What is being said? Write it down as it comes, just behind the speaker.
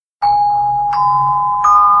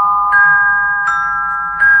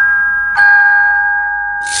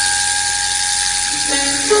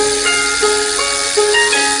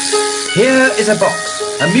is a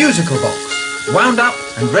box, a musical box, wound up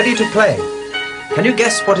and ready to play. Can you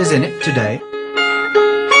guess what is in it today? Put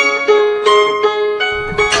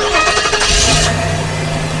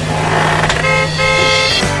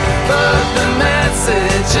the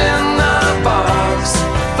message in the box.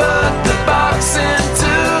 Put the box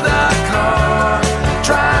into the car.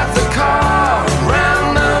 Drive the car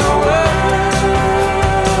around the world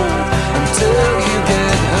until you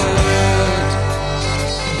get hurt.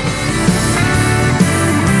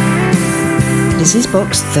 This is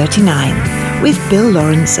Box 39 with Bill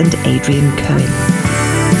Lawrence and Adrian Cohen.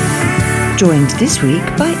 Joined this week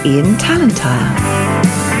by Ian Tallentire.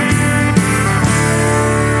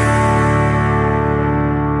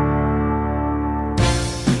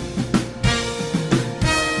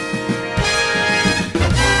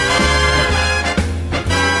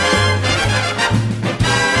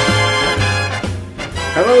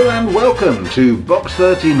 Hello and welcome to Box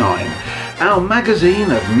 39, our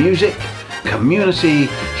magazine of music, community,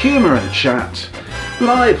 humour and chat,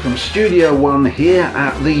 live from Studio One here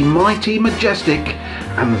at the mighty, majestic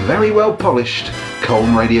and very well polished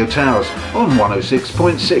Colne Radio Towers on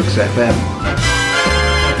 106.6 FM.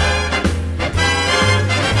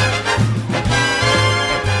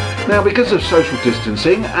 Now, because of social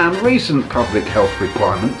distancing and recent public health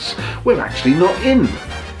requirements, we're actually not in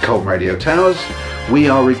Colne Radio Towers. We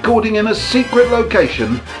are recording in a secret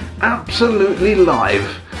location, absolutely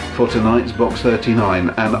live, for tonight's Box 39,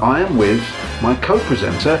 and I am with my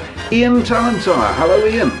co-presenter, Ian Tallentire. Hello,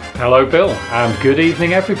 Ian. Hello, Bill, and good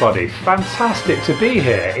evening, everybody. Fantastic to be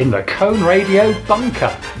here in the Colne Radio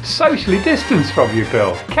bunker, socially distanced from you,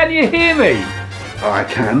 Bill. Can you hear me? I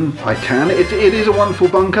can. It is a wonderful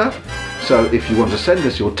bunker. So if you want to send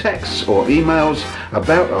us your texts or emails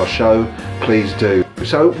about our show, please do.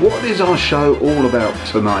 So what is our show all about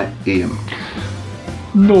tonight, Ian?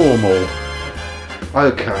 Normal.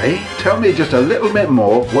 Okay, tell me just a little bit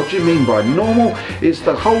more. What do you mean by normal? It's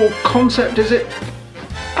the whole concept, is it?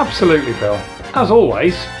 Absolutely, Bill. As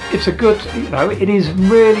always, it's a good, it is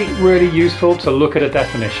really useful to look at a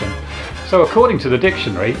definition. So according to the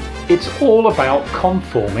dictionary, it's all about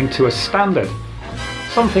conforming to a standard.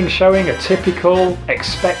 Something showing a typical,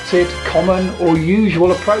 expected, common or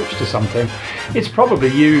usual approach to something. It's probably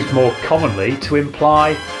used more commonly to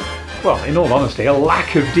imply, well, in all honesty, a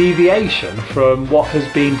lack of deviation from what has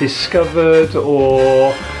been discovered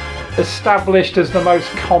or established as the most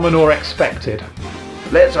common or expected.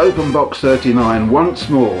 Let's open Box 39 once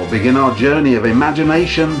more, begin our journey of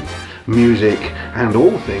imagination, music and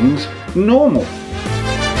all things normal.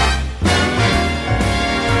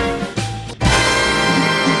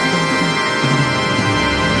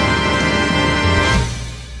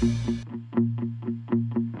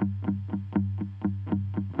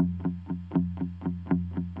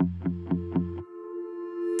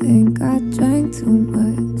 Think I drank too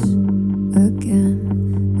much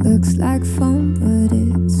again. Looks like fun, but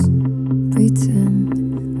it's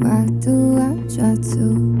pretend. Why do I try to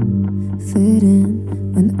fit in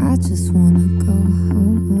when I just wanna go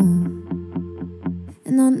home?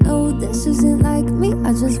 And I know this isn't like me.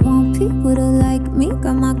 I just want people to like me.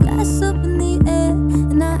 Got my glass up in the air,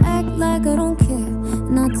 and I act like I don't care.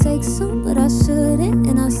 And I take some, but I shouldn't.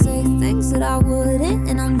 And I say things that I wouldn't.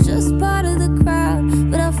 And I'm just part of the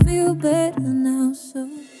crowd, but I feel better now. So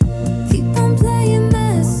keep on playing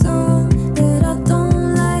that song that I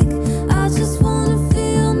don't like. I just wanna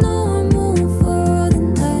feel normal for the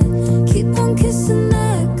night. Keep on kissing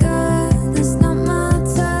that guy that's not my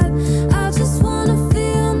type. I just wanna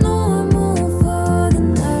feel normal for the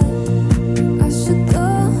night. I should go,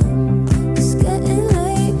 it's getting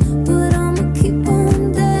late, but I'ma keep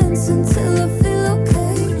on dancing till I feel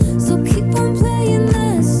okay. So keep on playing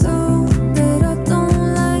that song that I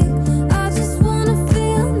don't like. I just wanna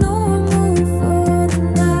feel normal for the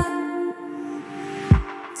night.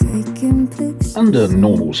 Taking pictures. Under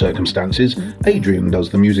normal circumstances, Adrian does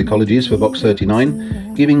the musicologies for Box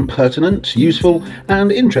 39, giving pertinent, useful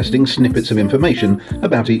and interesting snippets of information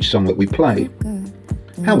about each song that we play.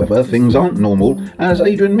 However, things aren't normal, as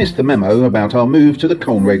Adrian missed the memo about our move to the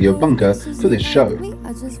Colne Radio bunker for this show.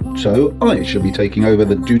 So I shall be taking over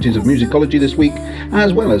the duties of musicology this week,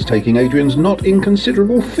 as well as taking Adrian's not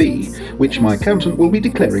inconsiderable fee, which my accountant will be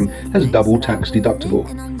declaring as double tax deductible.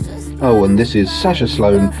 Oh, and this is Sasha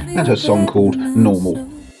Sloan and her song called Normal.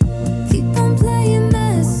 Keep on playing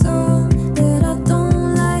that song that I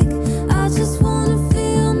don't like. I just wanna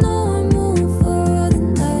feel normal for the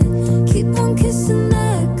night. Keep on kissing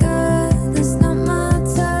that guy that's not my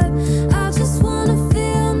type. I just wanna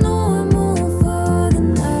feel normal for the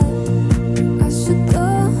night. I should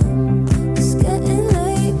go, it's getting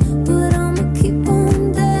late, but I'ma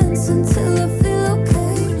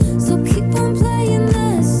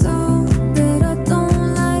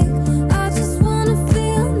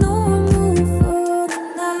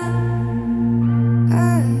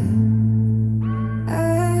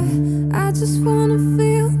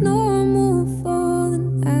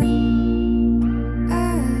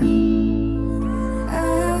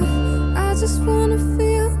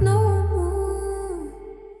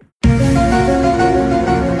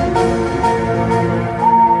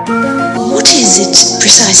is it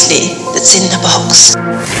precisely that's in the box?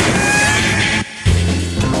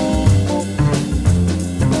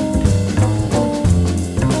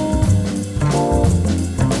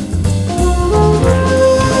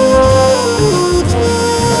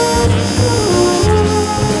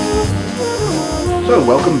 So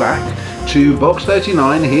welcome back to Box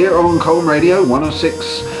 39 here on Colm Radio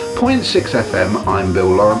 106.6 FM. I'm Bill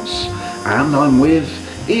Lawrence and I'm with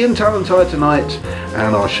Ian Talentire tonight,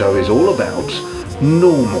 and our show is all about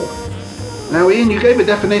normal. Now Ian, you gave a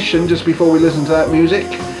definition just before we listened to that music.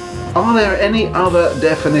 Are there any other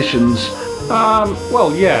definitions?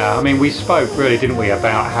 Well, yeah, I mean, we spoke really, didn't we,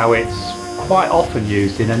 about how it's quite often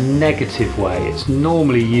used in a negative way. It's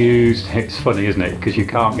normally used, it's funny, isn't it, because you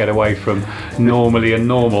can't get away from normally and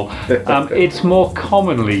normal. It's more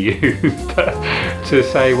commonly used to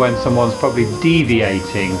say when someone's probably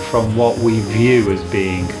deviating from what we view as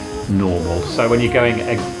being normal. So when you're going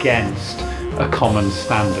against a common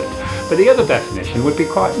standard. But the other definition would be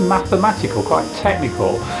quite mathematical, quite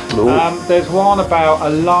technical. There's one about a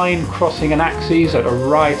line crossing an axis at a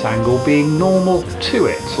right angle being normal to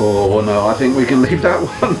it. Oh no, I think we can leave that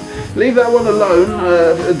one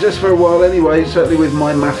alone, just for a while anyway, certainly with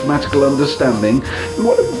my mathematical understanding.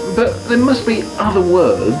 But there must be other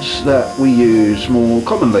words that we use more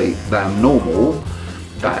commonly than normal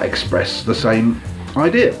that express the same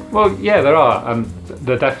idea. Well, yeah, there are, and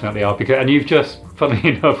there definitely are, and you've just,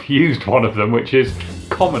 funnily enough, used one of them, which is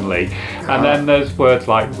commonly. And then there's words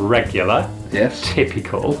like regular, yes,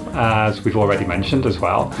 typical, as we've already mentioned as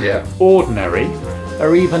well, yeah, ordinary,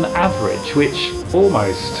 or even average, which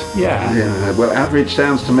almost, yeah, well, average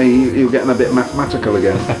sounds to me you're getting a bit mathematical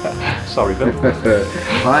again. Sorry, Bill.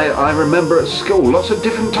 I remember at school lots of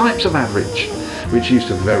different types of average, which used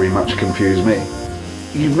to very much confuse me.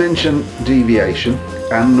 You mentioned deviation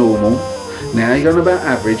and normal. Now you're going about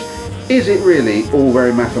average. Is it really all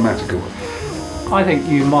very mathematical? I think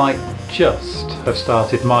you might just have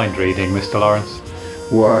started mind reading, Mr. Lawrence.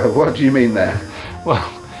 Why, what do you mean there? Well,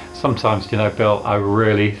 sometimes, you know, Bill, I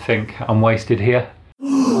really think I'm wasted here.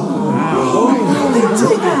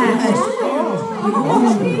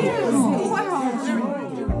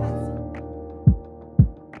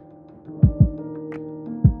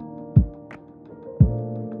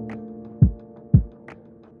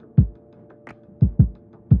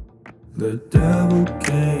 The devil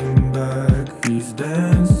came back, he's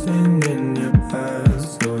dancing in your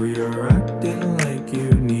past, so you're acting like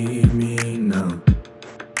you need me now.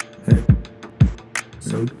 Hey,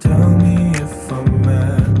 so tell me if I'm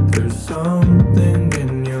mad, there's something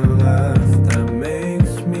in your laugh that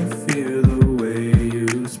makes me feel the way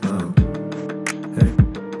you smell. Hey,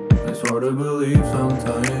 it's hard to believe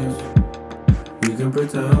sometimes, we can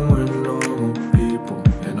pretend we're normal people,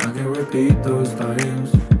 and I can repeat those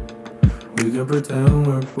times. We can pretend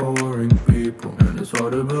we're boring people, and it's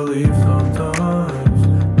hard to believe sometimes.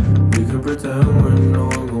 We can pretend we're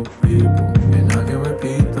normal people, and I can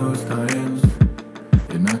repeat those times.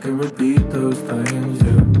 And I can repeat those times,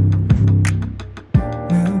 yeah.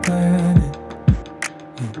 New planet,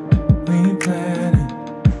 we planning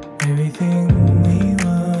everything we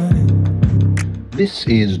wanted. This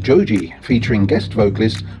is Joji featuring guest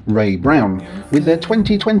vocalist Ray Brown with their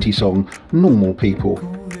 2020 song Normal People.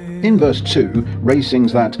 In verse 2, Ray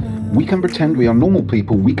sings that, "We can pretend we are normal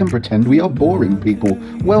people, we can pretend we are boring people."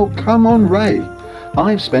 Well, come on, Ray.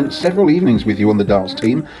 I've spent several evenings with you on the dance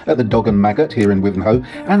team at the Dog and Maggot here in Wivenhoe,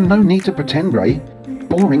 and no need to pretend, Ray.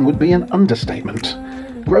 Boring would be an understatement.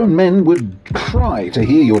 Grown men would cry to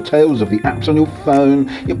hear your tales of the apps on your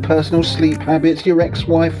phone, your personal sleep habits, your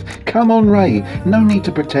ex-wife. Come on, Ray, no need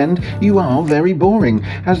to pretend. You are very boring.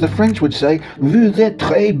 As the French would say, vous êtes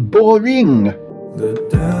très boring. The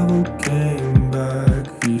devil came back,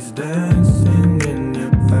 he's dancing in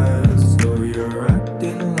your past, so you're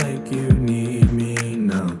acting like you need me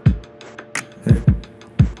now. Hey,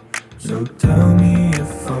 so tell me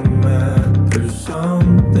if I'm mad, there's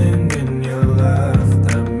something in your laugh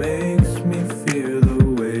that makes me feel the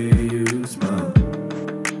way you smile.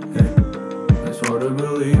 Hey, it's hard to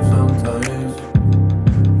believe sometimes,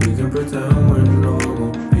 we can pretend we're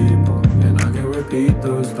normal people, and I can repeat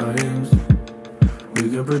those times. We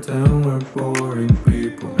can pretend we're boring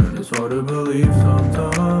people, and it's hard to believe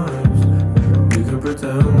sometimes. We can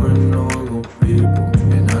pretend we're normal people,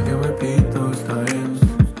 and I can repeat those times.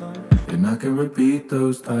 And I can repeat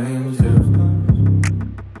those times, yeah.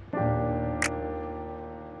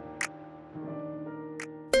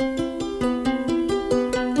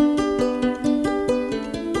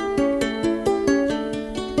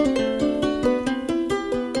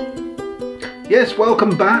 Yes,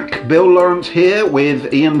 welcome back. Bill Lawrence here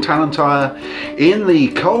with Ian Talentire in the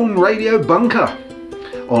Colne Radio Bunker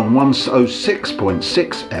on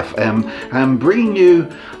 106.6 FM and bringing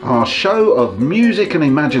you our show of music and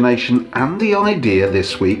imagination and the idea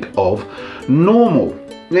this week of normal.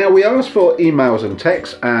 Now, we asked for emails and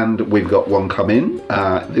texts and we've got one come in.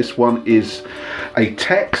 This one is a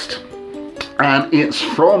text and it's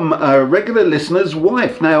from a regular listener's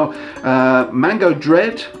wife. Now, Mango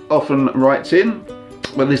Dread often writes in,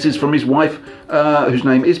 but this is from his wife, whose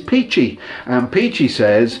name is Peachy. And Peachy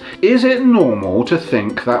says, is it normal to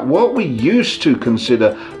think that what we used to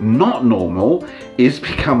consider not normal is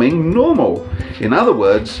becoming normal? In other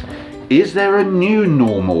words, is there a new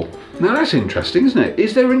normal? Now that's interesting, isn't it?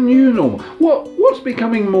 Is there a new normal? What's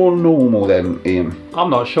becoming more normal then, Ian? I'm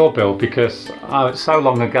not sure, Bill, because it's so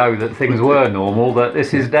long ago that things were normal that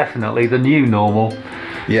this is definitely the new normal.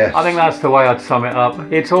 Yes. I think that's the way I'd sum it up.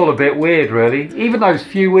 It's all a bit weird, really. Even those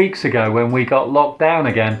few weeks ago when we got locked down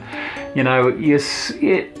again, it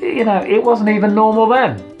wasn't even normal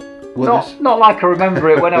then. Well, not like I remember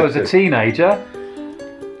it when I was a teenager.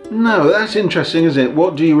 No, that's interesting, isn't it?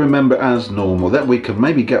 What do you remember as normal? That we could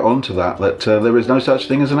maybe get onto that there is no such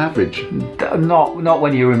thing as an average. Not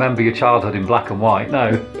when you remember your childhood in black and white,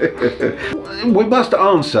 no. We must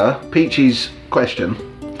answer Peachy's question,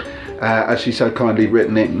 as she so kindly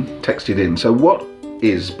texted in. So what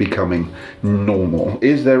is becoming normal?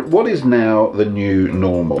 What is now the new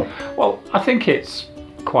normal? Well, I think it's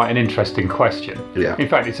quite an interesting question. Yeah. In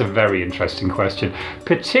fact, it's a very interesting question,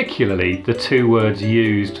 particularly the two words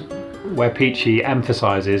used where Peachy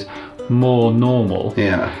emphasises more normal.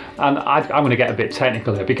 Yeah. And I'm going to get a bit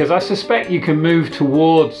technical here because I suspect you can move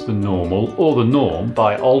towards the normal or the norm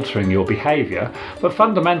by altering your behaviour, but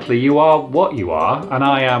fundamentally you are what you are and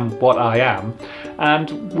I am what I am,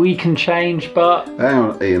 and we can change, but... Hang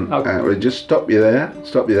on, Ian. Okay. Just stop you there.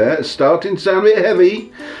 It's starting to sound a bit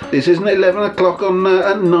heavy. This isn't 11 o'clock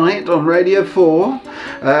at night on Radio 4.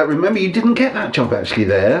 Remember, you didn't get that job actually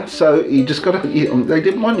there, so you just got to... They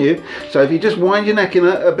didn't want you. So if you just wind your neck in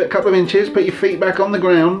a couple of inches, put your feet back on the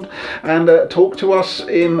ground, and talk to us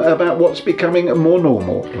about what's becoming more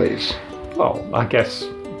normal, please. Well, I guess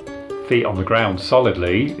feet on the ground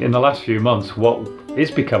solidly. In the last few months, what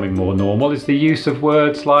is becoming more normal is the use of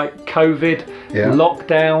words like COVID,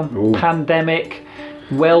 lockdown, pandemic,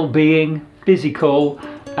 well-being, physical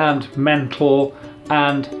and mental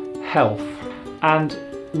and health. And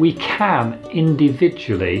we can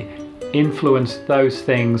individually influence those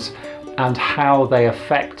things and how they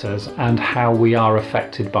affect us and how we are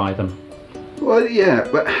affected by them. Well, yeah,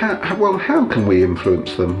 but how can we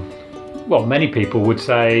influence them? Well, many people would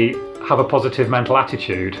say have a positive mental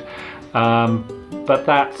attitude, but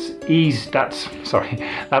that's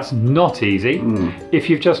not easy if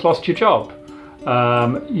you've just lost your job.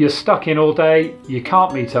 You're stuck in all day, you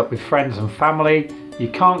can't meet up with friends and family, you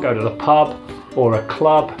can't go to the pub or a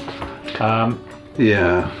club.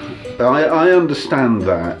 Yeah, I understand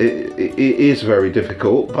that. It is very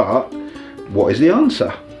difficult, but what is the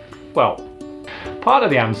answer? Well, part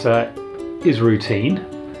of the answer is routine.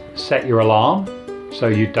 Set your alarm so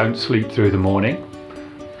you don't sleep through the morning.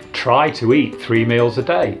 Try to eat 3 meals a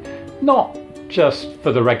day. Not just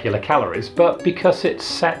for the regular calories, but because it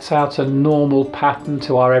sets out a normal pattern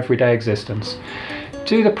to our everyday existence.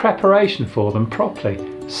 Do the preparation for them properly.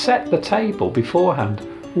 Set the table beforehand.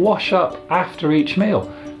 Wash up after each meal.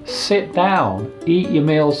 Sit down, eat your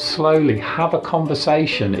meals slowly, have a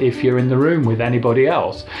conversation if you're in the room with anybody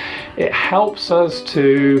else. It helps us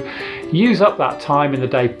to use up that time in the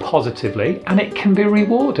day positively, and it can be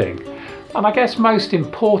rewarding. And I guess most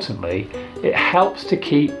importantly, it helps to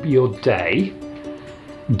keep your day,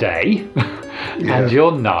 and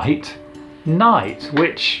your night,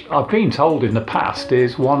 which I've been told in the past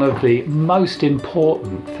is one of the most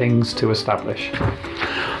important things to establish.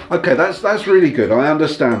 Okay, that's really good. I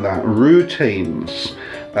understand that. Routines,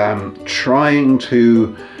 trying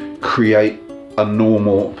to create a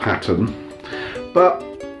normal pattern. But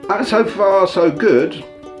so far so good,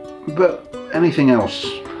 but anything else?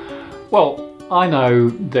 Well, I know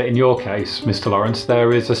that in your case, Mr. Lawrence,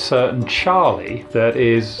 there is a certain Charlie that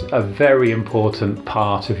is a very important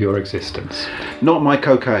part of your existence. Not my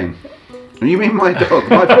cocaine. You mean my dog,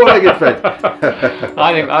 my four-legged friend?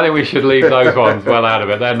 I think we should leave those ones well out of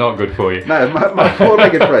it. They're not good for you. No, my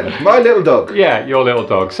four-legged friend, my little dog. Yeah, your little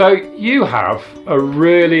dog. So you have a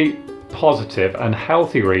really positive and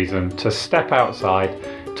healthy reason to step outside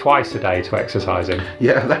twice a day to exercising.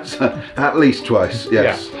 Yeah, that's at least twice,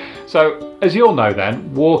 yes. Yeah. So, as you'll know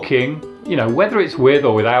then, walking whether it's with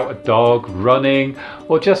or without a dog, running,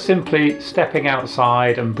 or just simply stepping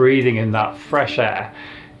outside and breathing in that fresh air,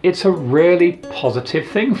 it's a really positive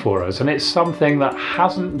thing for us, and it's something that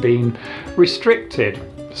hasn't been restricted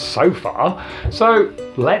so far. So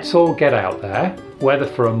let's all get out there, whether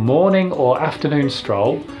for a morning or afternoon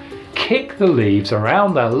stroll, kick the leaves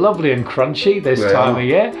around. They're lovely and crunchy this time of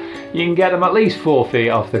year. You can get them at least 4 feet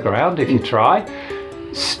off the ground if you try.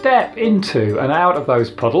 Step into and out of those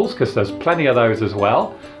puddles, because there's plenty of those as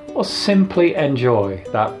well, or simply enjoy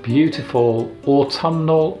that beautiful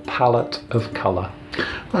autumnal palette of colour.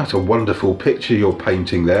 That's a wonderful picture you're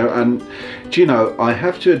painting there. And do you know, I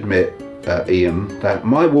have to admit, Ian, that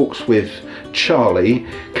my walks with Charlie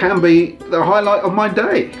can be the highlight of my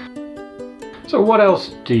day. So what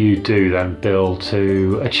else do you do then, Bill,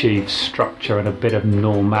 to achieve structure and a bit of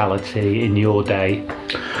normality in your day?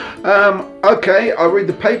 Okay, I read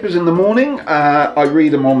the papers in the morning. I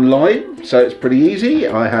read them online, so it's pretty easy.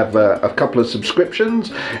 I have a couple of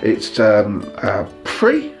subscriptions. It's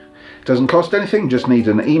free. Doesn't cost anything, just need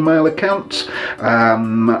an email account.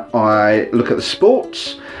 I look at the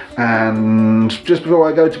sports, and just before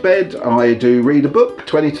I go to bed I do read a book,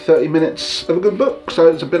 20 to 30 minutes of a good book, so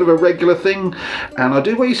it's a bit of a regular thing. And I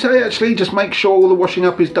do what you say, actually, just make sure all the washing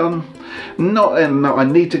up is done. Not I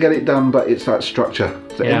need to get it done, but it's that structure.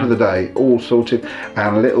 At the end of the day, all sorted,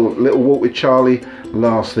 and a little walk with Charlie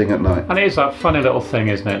last thing at night. And it is that funny little thing,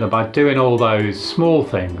 isn't it, that by doing all those small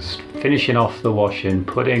things, finishing off the washing,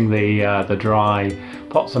 putting the dry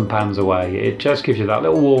pots and pans away, it just gives you that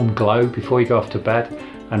little warm glow before you go off to bed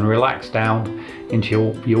and relax down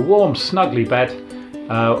into your warm, snuggly bed,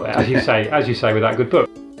 as you say, with that good book.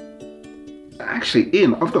 Actually,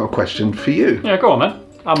 Ian, I've got a question for you. Yeah, go on then.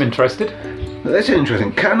 I'm interested. That's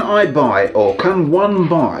interesting. Can one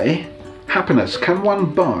buy happiness? Can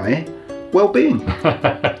one buy well-being?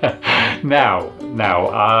 Now,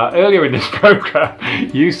 earlier in this programme,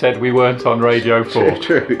 you said we weren't on Radio 4.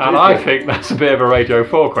 True. And I think that's a bit of a Radio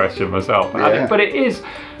 4 question myself. Yeah. But it's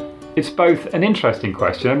both an interesting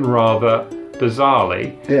question and rather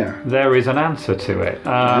bizarrely, there is an answer to it.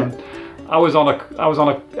 I was on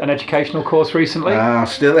an educational course recently.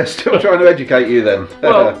 They're still trying to educate you then.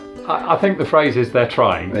 Well, I think the phrase is they're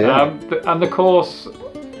trying. Yeah. And the course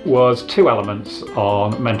was 2 elements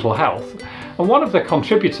on mental health. And one of the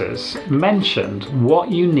contributors mentioned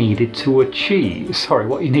what you needed to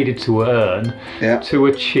earn to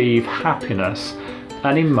achieve happiness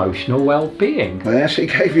and emotional well-being. They actually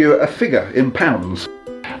gave you a figure in pounds.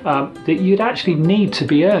 That you'd actually need to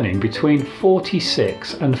be earning between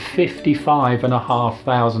 £46,000 and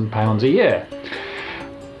 £55,500 a year.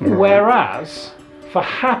 Right. Whereas for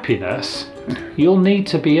happiness, you'll need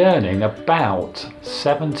to be earning about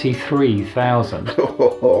 £73,000.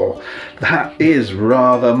 Oh, that is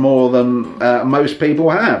rather more than most people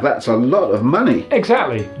have. That's a lot of money.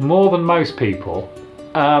 Exactly, more than most people.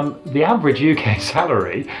 The average UK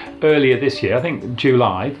salary earlier this year, I think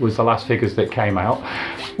July was the last figures that came out,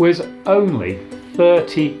 was only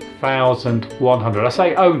 30,100. I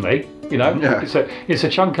say only, it's a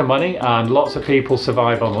chunk of money, and lots of people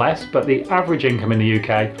survive on less, but the average income in the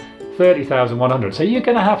UK, 30,100. So you're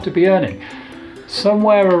going to have to be earning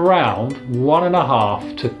somewhere around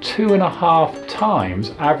 1.5 to 2.5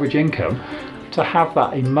 times average income to have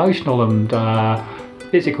that emotional and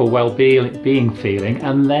physical well-being feeling,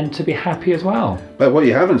 and then to be happy as well. But what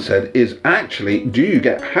you haven't said is, actually, do you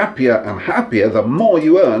get happier and happier the more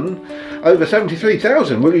you earn over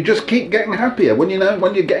 73,000? Will you just keep getting happier? When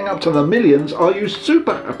you're getting up to the millions, are you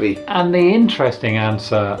super happy? And the interesting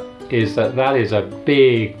answer is that is a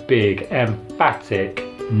big, big, emphatic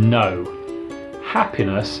no.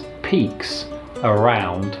 Happiness peaks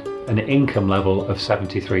around an income level of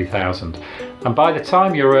 73,000. And by the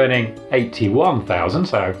time you're earning 81,000,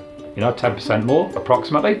 so 10% more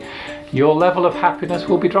approximately, your level of happiness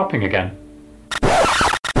will be dropping again.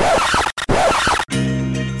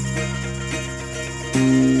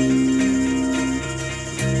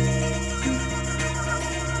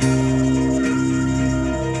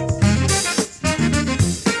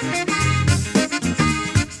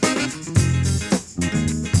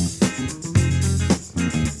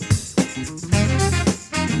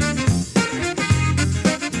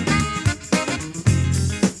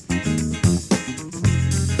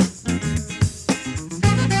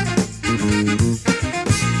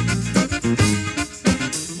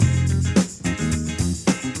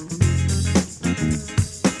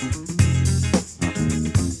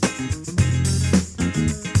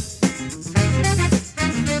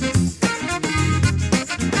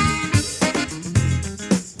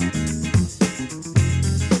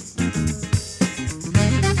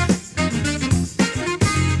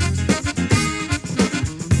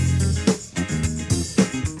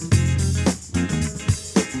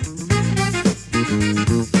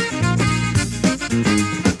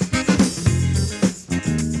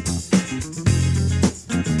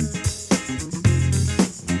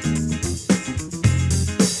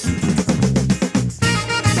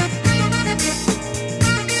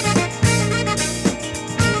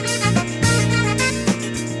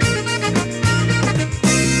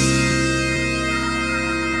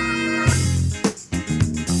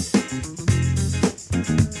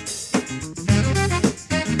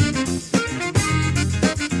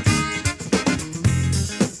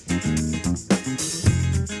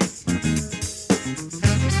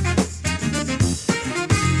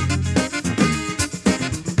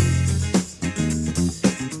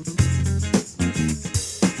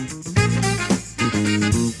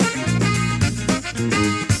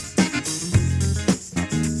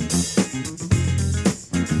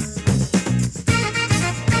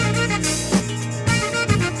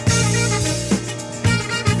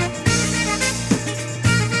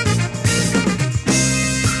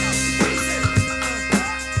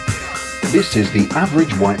 This is the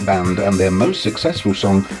Average White Band and their most successful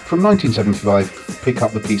song from 1975, Pick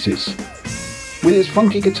Up the Pieces. With its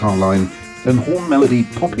funky guitar line and horn melody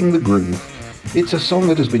popping the groove, it's a song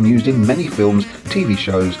that has been used in many films, TV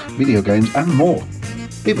shows, video games and more.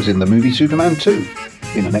 It was in the movie Superman 2.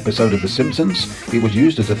 In an episode of The Simpsons, it was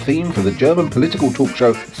used as a theme for the German political talk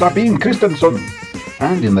show Sabine Christensen,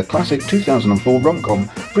 and in the classic 2004 rom-com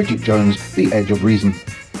Bridget Jones' The Edge of Reason.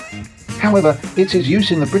 However, it's his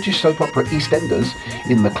use in the British soap opera EastEnders,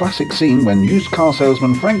 in the classic scene when used car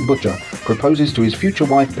salesman Frank Butcher proposes to his future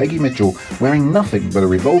wife Peggy Mitchell wearing nothing but a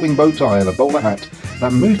revolving bow tie and a bowler hat,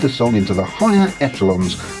 that moved the song into the higher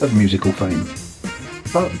echelons of musical fame.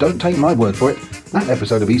 But don't take my word for it, that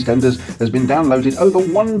episode of EastEnders has been downloaded over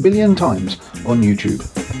 1 billion times on YouTube.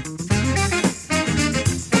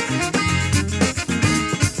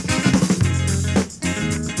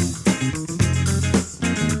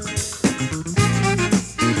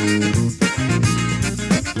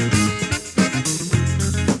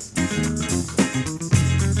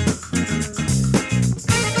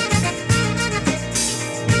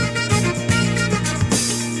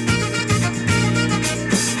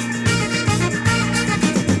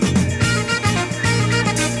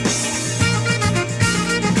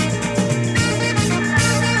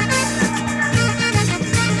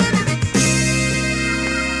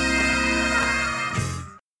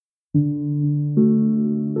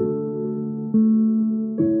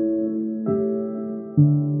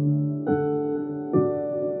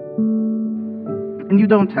 And you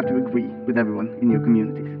don't have to agree with everyone in your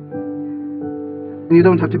communities. And you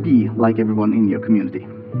don't have to be like everyone in your community.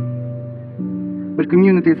 But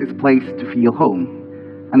communities is a place to feel home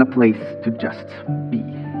and a place to just be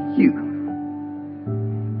you.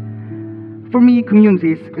 For me,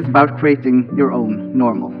 communities is about creating your own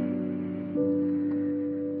normal.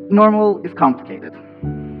 Normal is complicated.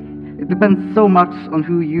 It depends so much on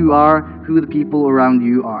who you are, who the people around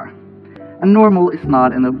you are. And normal is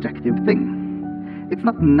not an objective thing. It's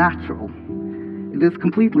not natural. It is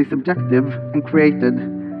completely subjective and created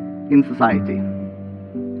in society.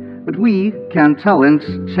 But we can challenge,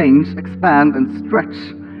 change, expand, and stretch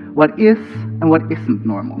what is and what isn't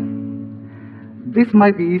normal. This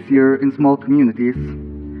might be easier in small communities,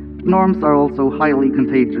 but norms are also highly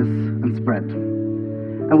contagious and spread.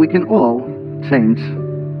 And we can all change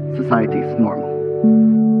society's normal.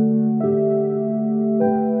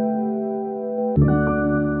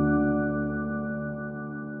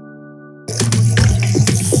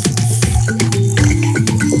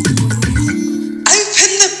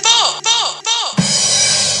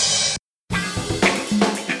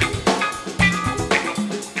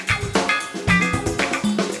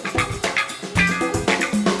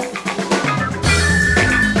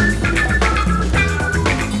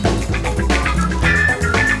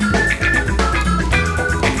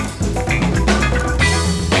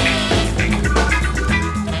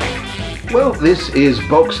 Well, this is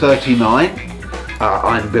Box 39.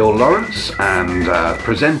 I'm Bill Lawrence, and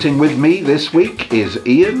presenting with me this week is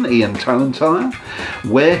Ian Talentire.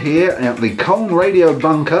 We're here at the Colne Radio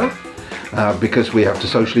Bunker because we have to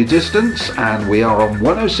socially distance, and we are on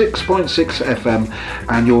 106.6 FM,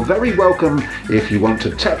 and you're very welcome if you want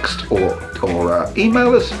to text or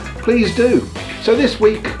email us, please do. So this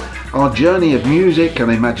week, our journey of music and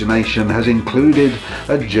imagination has included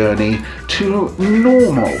a journey to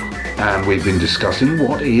normal. And we've been discussing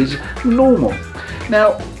what is normal.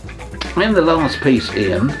 Now, in the last piece,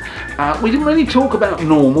 Ian, we didn't really talk about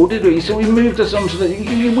normal, did we? So we moved us on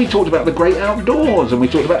to we talked about the great outdoors, and we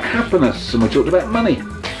talked about happiness, and we talked about money.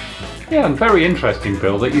 Yeah, and very interesting,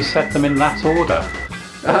 Bill, that you set them in that order.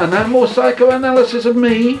 No more psychoanalysis of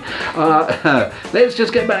me. Let's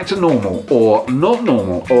just get back to normal, or not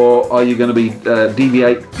normal, or are you going to be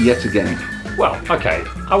deviate yet again? Well, okay,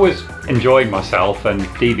 I was enjoying myself, and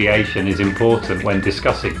deviation is important when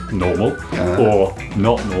discussing normal or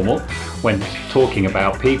not normal when talking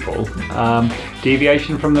about people.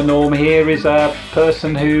 Deviation from the norm here is a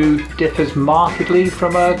person who differs markedly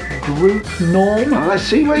from a group norm. I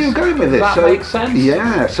see where you're going with this. That makes sense.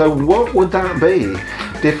 Yeah, so what would that be?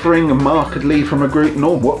 Differing markedly from a group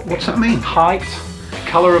norm. What's that mean? Height,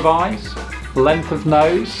 colour of eyes, length of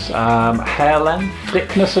nose, hair length,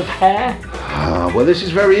 thickness of hair. Well, this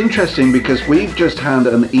is very interesting because we've just had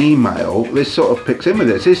an email. This sort of picks in with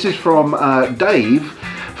this. This is from Dave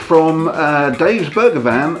from Dave's Burger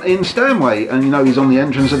Van in Stanway, and you know he's on the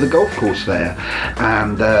entrance of the golf course there.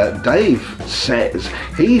 And Dave says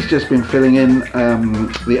he's just been filling in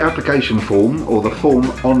the application form or the form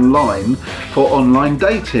online for online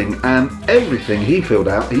dating, and everything he filled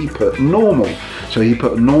out he put normal. So he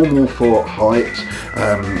put normal for height,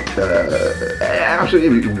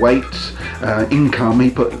 absolutely weight, income. He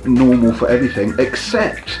put normal for everything,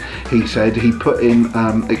 except he said he put in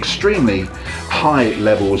extremely high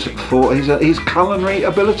levels for his culinary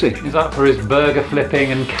ability. Is that for his burger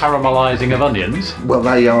flipping and caramelising of onions? Well,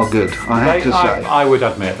 they are good, I have to say. I would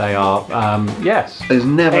admit they are, yes. There's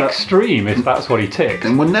never extreme, if that's what he ticks.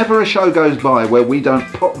 And whenever a show goes by where we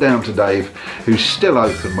don't pop down to Dave, who's still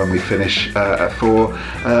open when we finish, for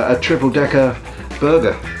a triple-decker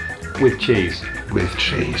burger. With cheese. With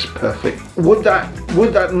cheese, perfect. Would that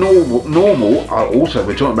normal? Also,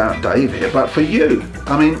 we're talking about Dave here, but for you,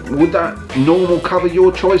 I mean, would that normal cover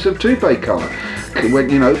your choice of toupee colour? When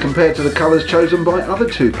compared to the colours chosen by other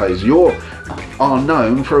toupees, you are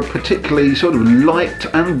known for a particularly sort of light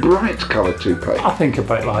and bright coloured toupee. I think a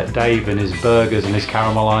bit like Dave and his burgers and his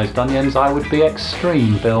caramelised onions. I would be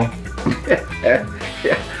extreme, Bill.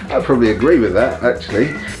 Yeah, I probably agree with that, actually.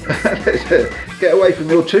 Get away from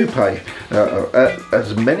your toupee,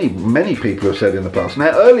 as many people have said in the past. Now,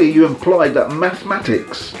 earlier you implied that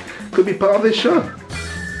mathematics could be part of this show.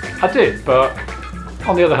 I did, but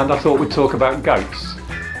on the other hand, I thought we'd talk about goats.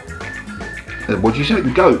 What did you say?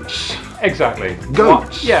 Goats? Exactly.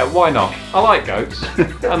 Goats? Why not? I like goats.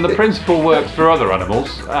 And the principle works for other animals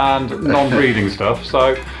and non-breeding stuff.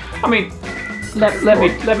 So, I mean,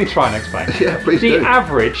 let me try and explain. Yeah, please do. The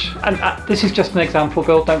average, and this is just an example,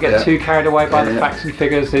 Bill. Don't get too carried away by the facts and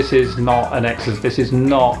figures. This is not an exercise. This is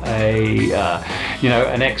not a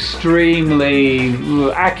an extremely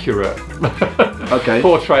accurate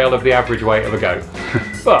portrayal of the average weight of a goat.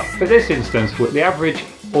 But for this instance, the average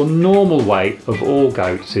or normal weight of all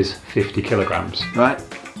goats is 50 kilograms. Right.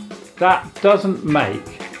 That doesn't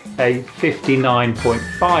make a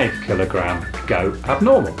 59.5 kilogram goat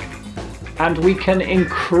abnormal. And we can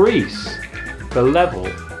increase the level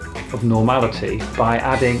of normality by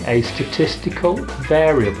adding a statistical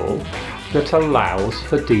variable that allows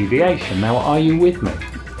for deviation. Now, are you with me?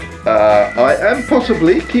 I am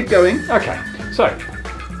possibly. Keep going. Okay, so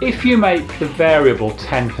if you make the variable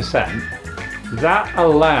 10%, that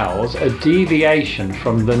allows a deviation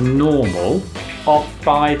from the normal of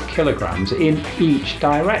 5 kilograms in each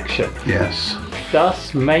direction. Yes.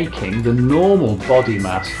 Thus making the normal body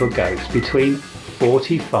mass for goats between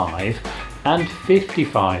 45 and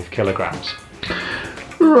 55 kilograms.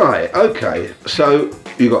 Right, okay. So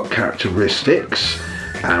you got characteristics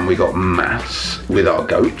and we got maths with our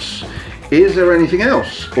goats. Is there anything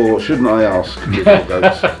else, or shouldn't I ask with our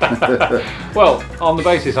goats? Well, on the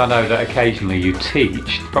basis I know that occasionally you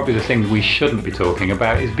teach, probably the thing we shouldn't be talking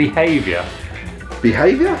about is behaviour.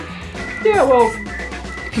 Behaviour? Yeah, well,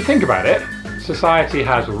 if you think about it, society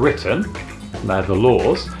has written, they're the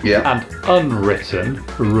laws, and unwritten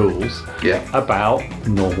rules about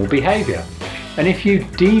normal behaviour. And if you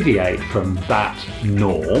deviate from that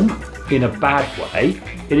norm in a bad way,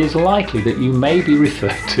 it is likely that you may be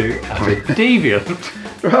referred to as a deviant.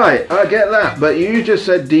 Right, I get that, but you just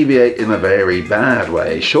said deviate in a very bad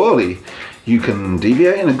way. Surely you can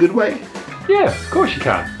deviate in a good way? Yeah, of course you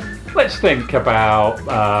can. Let's think about,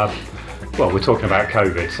 we're talking about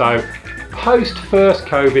COVID. So, post first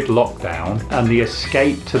COVID lockdown and the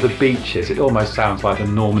escape to the beaches, it almost sounds like the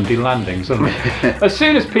Normandy landings, doesn't it? As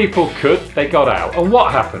soon as people could, they got out. And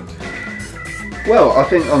what happened? Well, I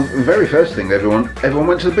think on the very first thing, everyone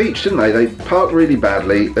went to the beach, didn't they? They parked really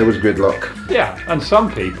badly, there was gridlock. Yeah, and some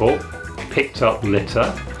people picked up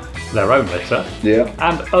litter, their own litter,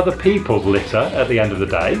 and other people's litter at the end of the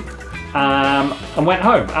day, and went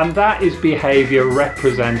home. And that is behaviour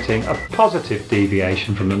representing a positive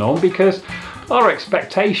deviation from the norm, because our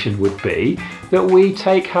expectation would be that we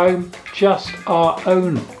take home just our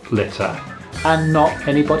own litter and not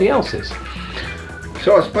anybody else's.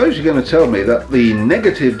 So I suppose you're going to tell me that the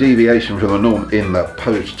negative deviation from the norm in the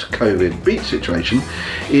post-COVID beach situation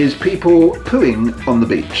is people pooing on the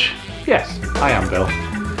beach. Yes, I am, Bill.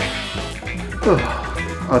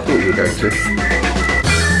 Oh, I thought you were going to.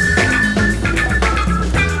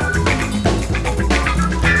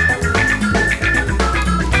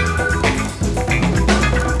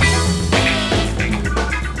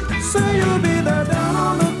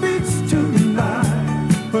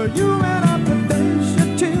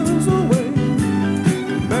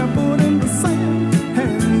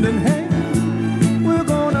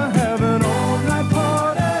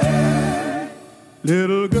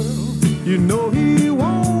 Little girl, you know he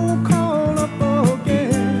won't call up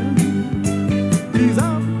again. He's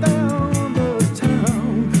out down the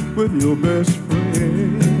town with your best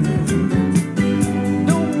friend.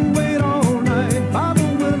 Don't wait all night by the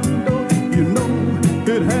window, you know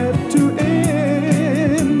it had to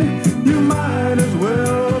end. You might as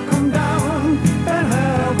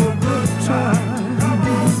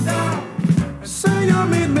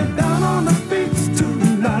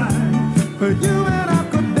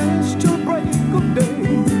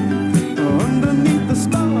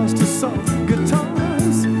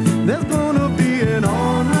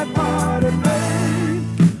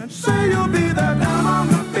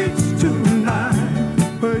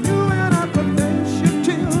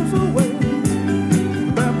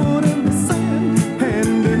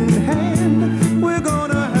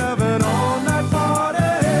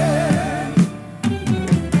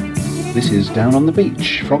This is Down on the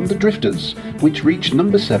Beach from The Drifters, which reached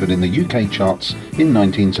number 7 in the UK charts in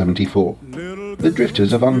 1974. The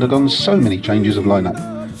Drifters have undergone so many changes of lineup.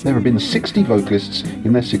 There have been 60 vocalists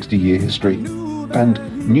in their 60-year history,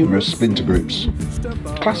 and numerous splinter groups.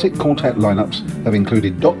 Classic quartet lineups have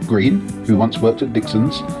included Doc Green, who once worked at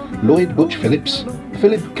Dixon's, Lloyd Butch Phillips,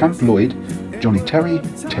 Philip Camp Lloyd, Johnny Terry,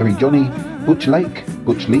 Terry Johnny, Butch Lake,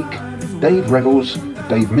 Butch Leek, Dave Revels,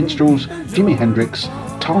 Dave Minstrels, Jimi Hendrix,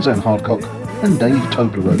 Tarzan Hardcock, and Dave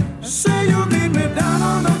Toblerone. Say you meet me down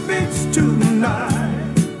on the beach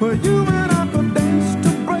tonight, where you and I could dance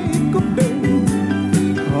to break of day.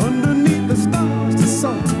 Underneath the stars, the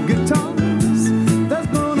soft guitars, there's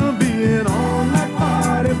gonna be an all-night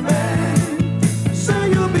party, babe.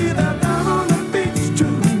 Say you'll be there down on the beach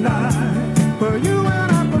tonight, where you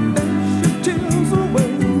and I could dance your chills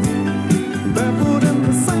away. Barefoot in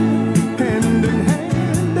the sand, hand in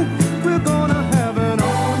hand, we're gonna have an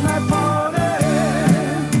all-night party.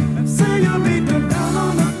 Say you'll meet me down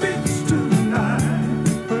on the beach tonight,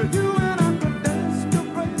 where you and I could dance to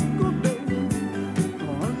break of day.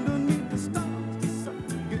 Underneath the stars, the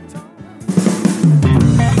soft guitar.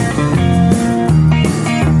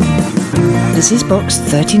 This is Box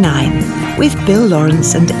 39 with Bill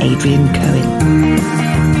Lawrence and Adrian Cohen.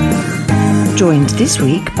 Joined this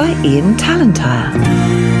week by Ian Tallentire.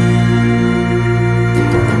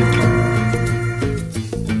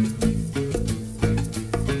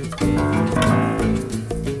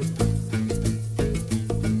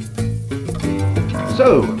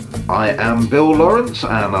 So, I am Bill Lawrence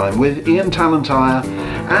and I'm with Ian Tallentire,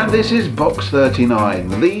 and this is Box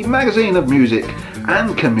 39, the magazine of music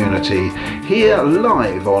and community, here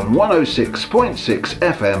live on 106.6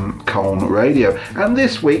 FM Colne Radio. And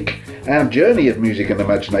this week, our journey of music and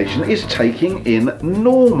imagination is taking in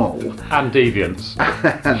normal. And deviants.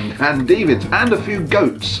 and deviants, and a few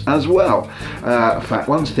goats as well. Fat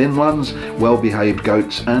ones, thin ones, well-behaved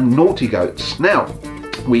goats, and naughty goats. Now,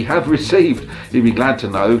 we have received, you'll be glad to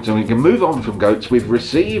know, so we can move on from goats, we've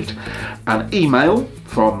received an email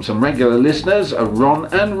from some regular listeners, Ron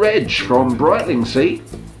and Reg from Brightlingsea.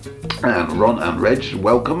 And Ron and Reg,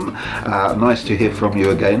 welcome. Nice to hear from you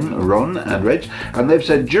again, Ron and Reg. And they've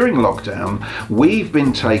said during lockdown, we've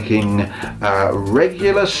been taking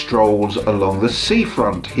regular strolls along the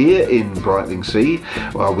seafront here in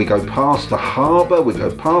Brightlingsea. We go past the harbour, we go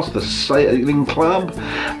past the sailing club,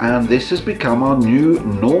 and this has become our new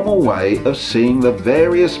normal way of seeing the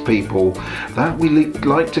various people that we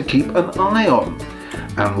like to keep an eye on.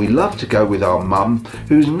 And we love to go with our mum,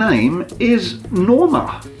 whose name is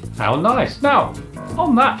Norma. How nice. Now,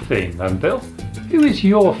 on that theme then, Bill, who is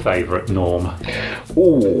your favourite Norm?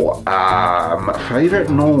 Favourite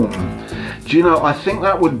Norm. Do you know, I think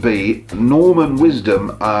that would be Norman Wisdom,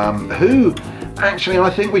 who actually I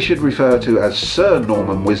think we should refer to as Sir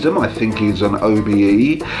Norman Wisdom. I think he's an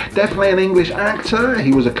OBE. Definitely an English actor.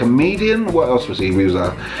 He was a comedian. What else was he? He was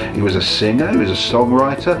a singer. He was a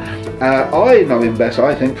songwriter. I know him best,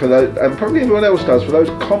 I think, for those, and probably everyone else does, for those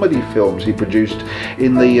comedy films he produced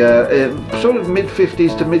in the sort of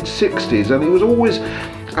mid-50s to mid-60s, and he was always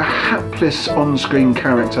a hapless on-screen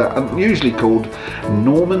character, and usually called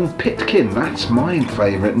Norman Pitkin. That's my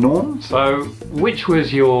favourite Norm. So, which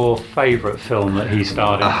was your favourite film that he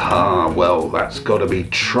starred in? Well, that's got to be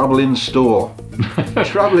Trouble in Store.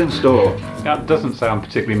 Trouble in Store. That doesn't sound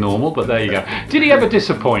particularly normal, but there you go. Did he ever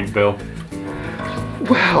disappoint, Bill?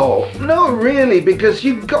 Well, not really, because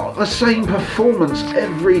you got the same performance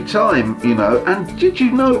every time, you know. And did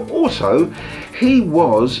you know also he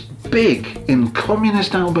was big in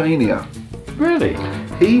communist Albania? Really?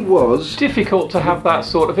 He was... Difficult to have that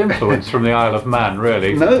sort of influence from the Isle of Man,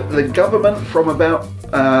 really. No, the government from about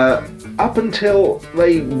up until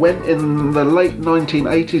they went in the late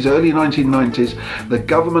 1980s, early 1990s, the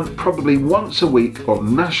government probably once a week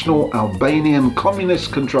on national Albanian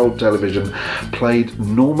communist-controlled television played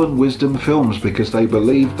Norman Wisdom films because they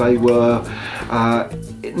believed they were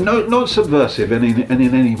not subversive in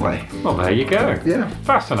any way. Well, there you go. Yeah.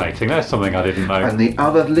 Fascinating. There's something I didn't know. And the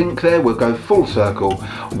other link there, we'll go full circle.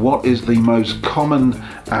 What is the most common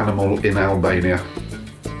animal in Albania?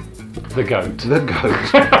 The goat. The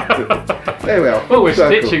goat. There we are. Well, we're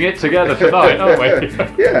stitching it together tonight, aren't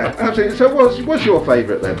we? Yeah, absolutely. So what's your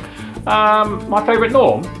favourite then? My favourite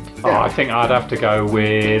Norm? Yeah. Oh, I think I'd have to go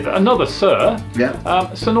with another Sir.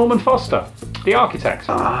 Yeah. Sir Norman Foster, the architect.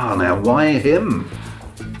 Now why him?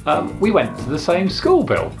 We went to the same school,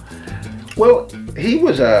 Bill. Well, he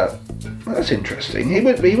was a That's interesting.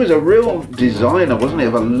 He was a real designer, wasn't he,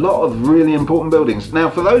 of a lot of really important buildings. Now,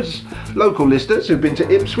 for those local listeners who've been to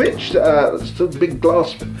Ipswich, that's the big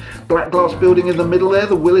black glass building in the middle there,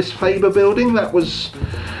 the Willis Faber building, that was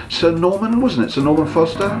Sir Norman, wasn't it? Sir Norman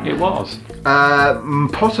Foster? It was.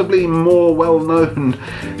 Possibly more well known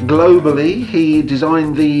globally, he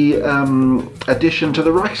designed the addition to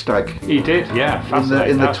the Reichstag. He did, yeah.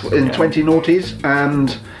 Fascinating. In 20noughties,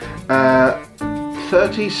 and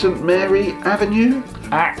 30 St Mary Avenue?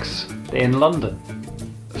 Axe in London.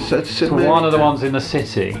 St So Mary. one of the ones in the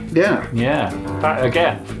city. Yeah. Yeah. That,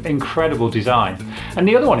 again, incredible design. And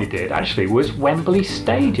the other one he did, actually, was Wembley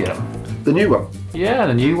Stadium. The new one. Yeah,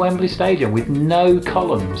 the new Wembley Stadium with no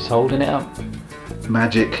columns holding it up.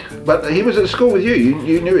 Magic. But he was at school with you.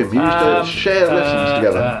 You knew him. You used to share lessons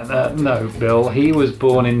together. No, Bill. He was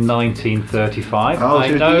born in 1935. Oh,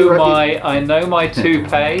 I know my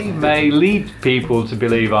toupee may lead people to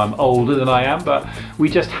believe I'm older than I am, but we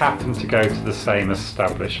just happen to go to the same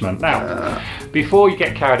establishment. Now, before you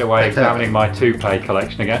get carried away examining my toupee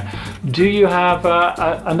collection again, do you have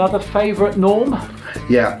another favourite Norm?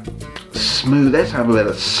 Yeah. Smooth. Let's have a bit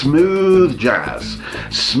of smooth jazz.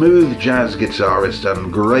 Smooth jazz guitarist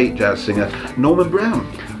and great jazz singer Norman Brown.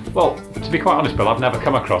 Well, to be quite honest, Bill, I've never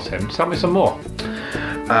come across him. Tell me some more.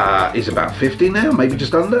 He's about 50 now, maybe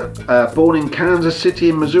just under. Born in Kansas City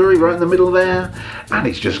in Missouri, right in the middle there, and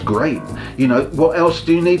it's just great. You know, what else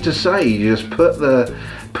do you need to say? You just put the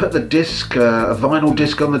disc, a vinyl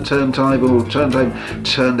disc on the turntable, turn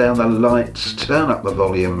down the lights, turn up the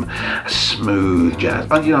volume. Smooth jazz.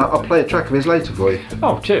 And you know, I'll play a track of his later for you.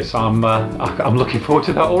 Oh, cheers! I'm looking forward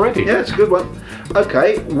to that already. Yeah, it's a good one.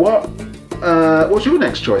 Okay, what's your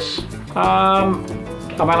next choice?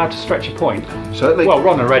 Am I allowed to stretch a point? Certainly. Well,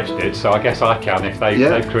 Ron and Reg did, so I guess I can if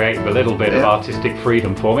they've created a little bit of artistic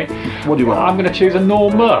freedom for me. What do you want? I'm going to choose a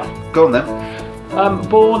Norma. Go on then.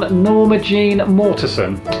 Born Norma Jean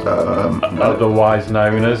Mortensen, otherwise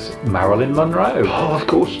known as Marilyn Monroe. Oh, of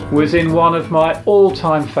course. Was in one of my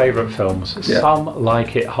all-time favourite films, Some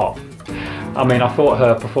Like It Hot. I mean, I thought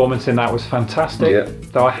her performance in that was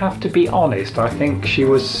fantastic, though I have to be honest, I think she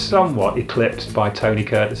was somewhat eclipsed by Tony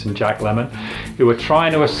Curtis and Jack Lemmon, who were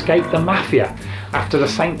trying to escape the mafia after the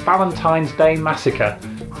St. Valentine's Day massacre.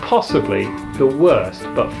 Possibly the worst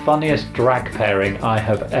but funniest drag pairing I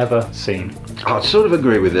have ever seen. I sort of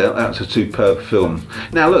agree with that. That's a superb film.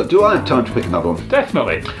 Now look, do I have time to pick another one?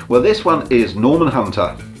 Definitely. Well, this one is Norman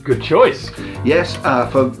Hunter. Good choice. Yes,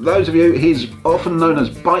 for those of you, he's often known as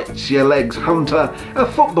Bites Your Legs Hunter,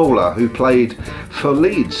 a footballer who played for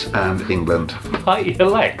Leeds and England. Bite Your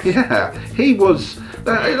Legs? Yeah, he was...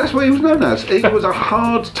 that's what he was known as. He was a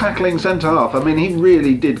hard tackling centre half. I mean, he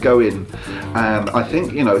really did go in, and I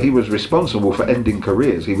think, you know, he was responsible for ending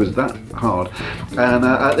careers. He was that hard. And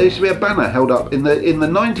there used to be a banner held up in the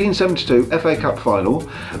 1972 FA Cup final,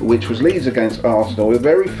 which was Leeds against Arsenal.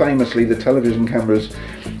 Very famously, the television cameras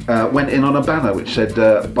went in on a banner which said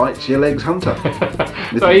 "Bites Your Legs Hunter."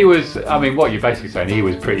 So he was, I mean, what you're basically saying, he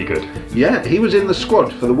was pretty good. Yeah, he was in the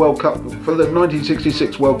squad for the World Cup, for the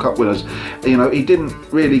 1966 World Cup winners. You know, he didn't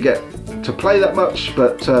really get to play that much,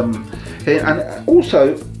 but and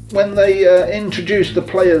also when they introduced the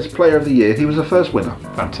Players' Player of the Year, he was the first winner.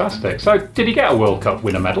 Fantastic. So did he get a World Cup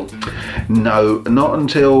winner medal? No, not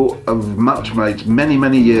until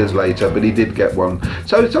many years later, but he did get one.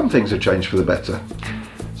 So some things have changed for the better.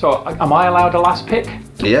 So am I allowed a last pick?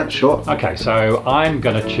 Yeah, sure. Okay, so I'm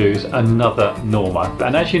going to choose another Norma.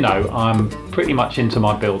 And as you know, I'm pretty much into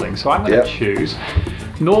my building, so I'm going to choose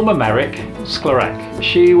Norma Merrick Sklarek.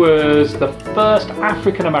 She was the first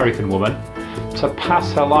African-American woman to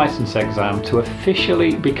pass her license exam to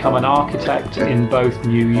officially become an architect in both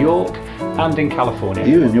New York and in California.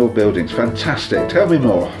 You and your buildings, fantastic. Tell me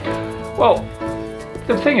more. Well,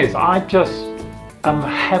 the thing is, I'm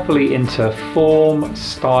heavily into form,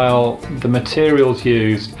 style, the materials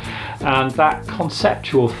used, and that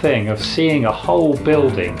conceptual thing of seeing a whole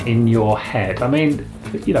building in your head. I mean,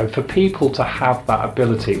 you know, for people to have that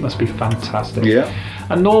ability, it must be fantastic. Yeah.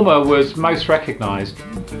 And Norma was most recognised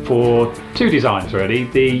for two designs, really.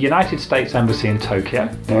 The United States Embassy in Tokyo,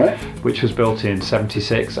 which was built in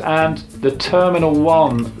 '76, and the Terminal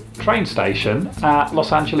 1 train station at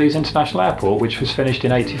Los Angeles International Airport, which was finished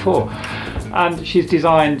in '84. And she's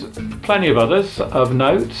designed plenty of others of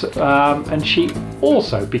note, and she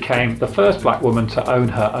also became the first black woman to own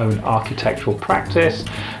her own architectural practice,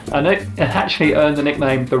 and it actually earned the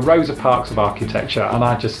nickname the Rosa Parks of architecture. And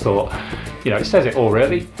I just thought, you know, it says it all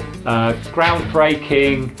really.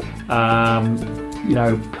 Groundbreaking, you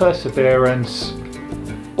know, perseverance,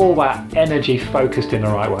 all that energy focused in the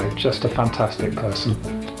right way. Just a fantastic person.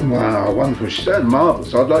 Wow, wonderful. She sounds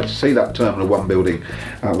marvellous. I'd like to see that Terminal 1 building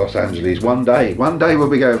at Los Angeles one day. One day we'll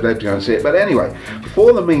be able to go and see it. But anyway,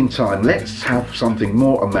 for the meantime, let's have something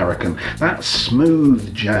more American. That's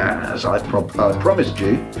smooth jazz, I promised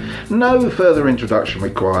you. No further introduction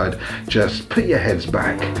required. Just put your heads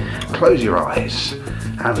back, close your eyes,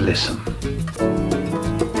 and listen.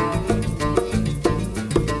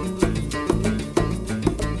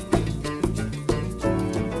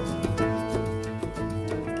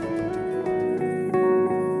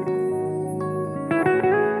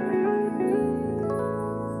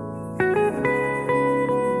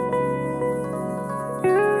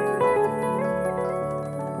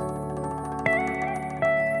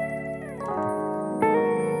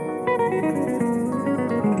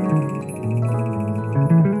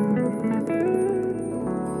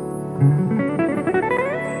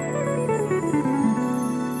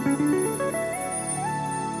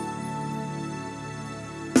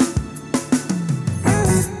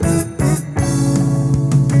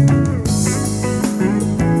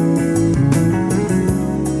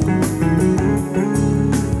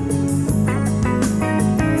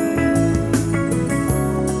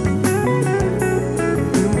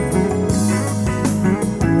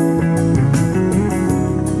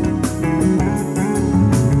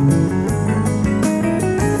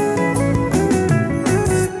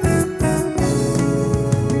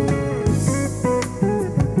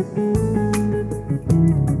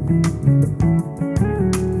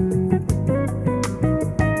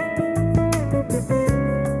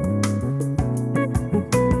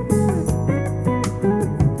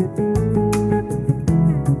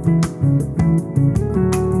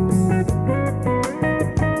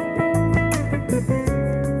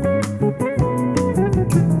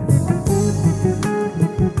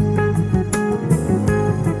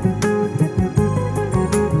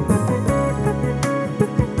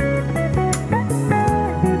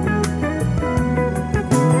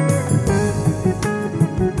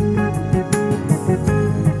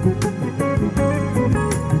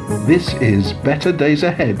 This is Better Days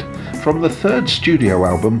Ahead from the third studio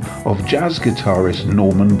album of jazz guitarist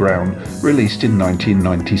Norman Brown, released in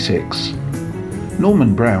 1996.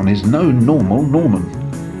 Norman Brown is no normal Norman.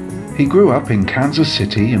 He grew up in Kansas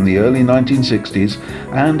City in the early 1960s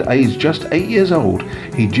and, aged just 8 years old,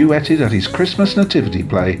 he duetted at his Christmas nativity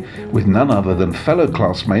play with none other than fellow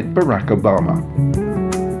classmate Barack Obama.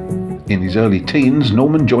 In his early teens,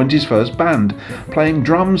 Norman joined his first band, playing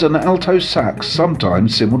drums and alto sax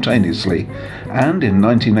sometimes simultaneously, and in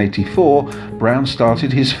 1984, Brown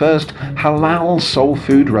started his first halal soul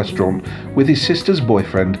food restaurant with his sister's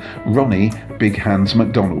boyfriend, Ronnie Big Hands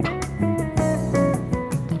McDonald.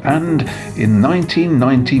 And in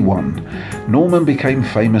 1991, Norman became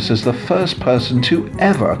famous as the first person to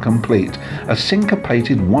ever complete a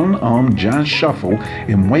syncopated one-arm jazz shuffle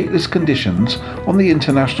in weightless conditions on the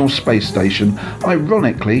International Space Station,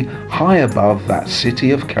 ironically high above that city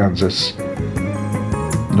of Kansas.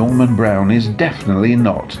 Norman Brown is definitely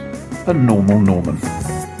not a normal Norman.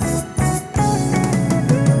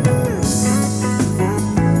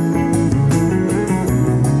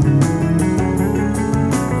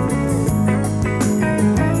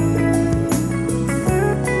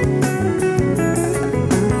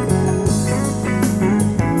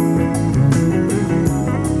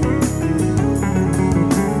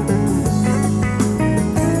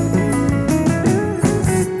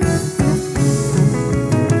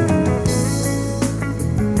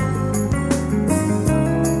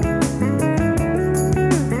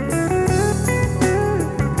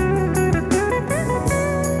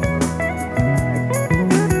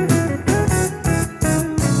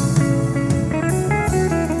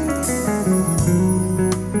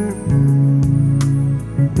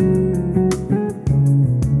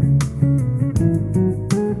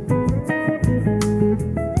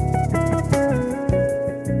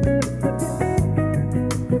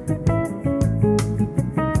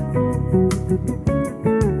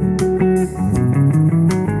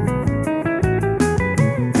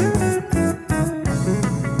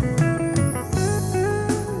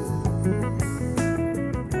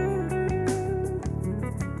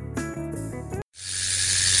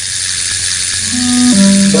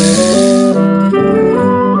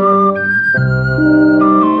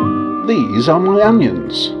 These are my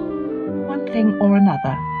onions. One Thing or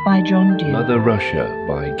Another by John Dew. Mother Russia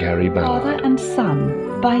by Gary Ballard. Father and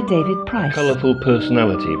Son by David Price. Colourful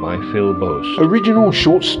Personality by Phil Bose. Original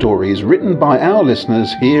short stories written by our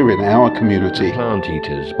listeners here in our community. Plant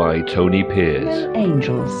Eaters by Tony Pears. No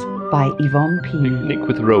Angels by Yvonne Peeney. Nick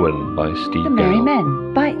with Rowan by Steve The Merry Gow.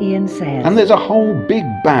 Men by Ian Sayers. And there's a whole big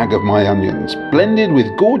bag of my onions, blended with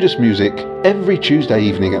gorgeous music, every Tuesday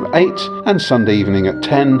evening at 8 and Sunday evening at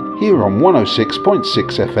 10, here on 106.6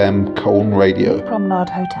 FM Colne Radio. Promenade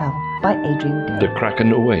Hotel by Adrian Coe. The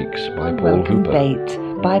Kraken Awakes by Paul Broken Hooper.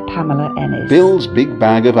 Bait by Pamela Ennis. Bill's Big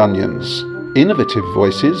Bag of Onions. Innovative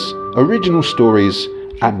voices, original stories,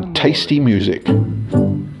 and tasty music.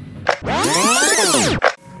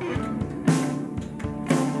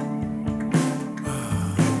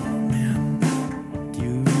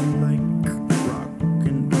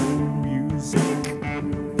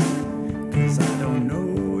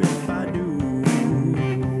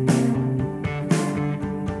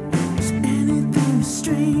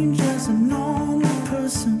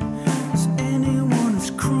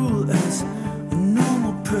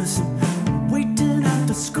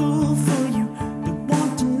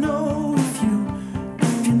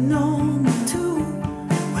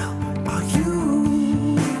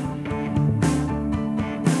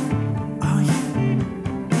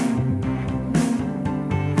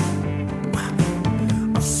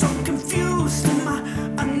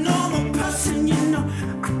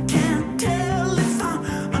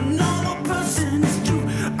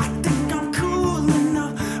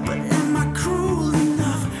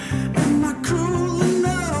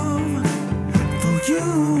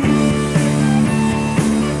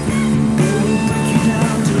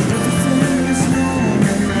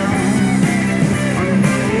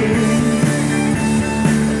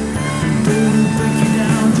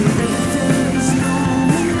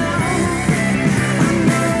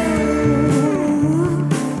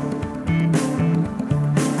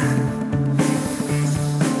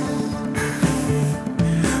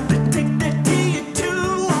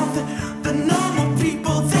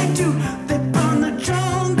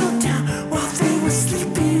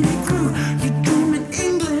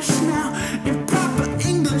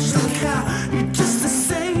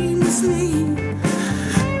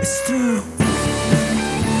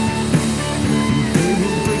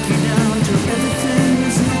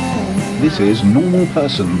 This is Normal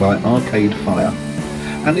Person by Arcade Fire.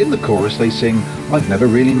 And in the chorus they sing, I've never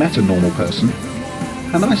really met a normal person.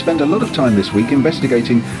 And I spent a lot of time this week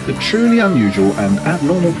investigating the truly unusual and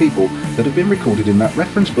abnormal people that have been recorded in that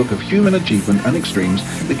reference book of human achievement and extremes,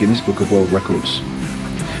 the Guinness Book of World Records.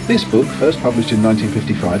 This book, first published in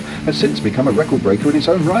 1955, has since become a record breaker in its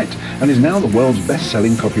own right and is now the world's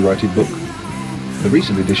best-selling copyrighted book. The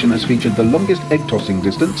recent edition has featured the longest egg tossing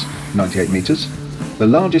distance, 98 metres, the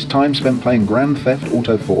largest time spent playing Grand Theft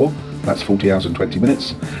Auto 4, that's 40 hours and 20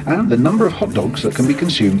 minutes, and the number of hot dogs that can be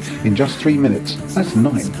consumed in just 3 minutes, that's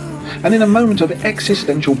 9. And in a moment of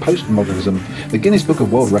existential postmodernism, the Guinness Book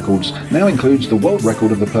of World Records now includes the world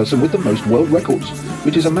record of the person with the most world records,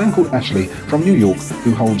 which is a man called Ashley from New York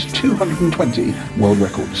who holds 220 world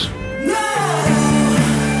records.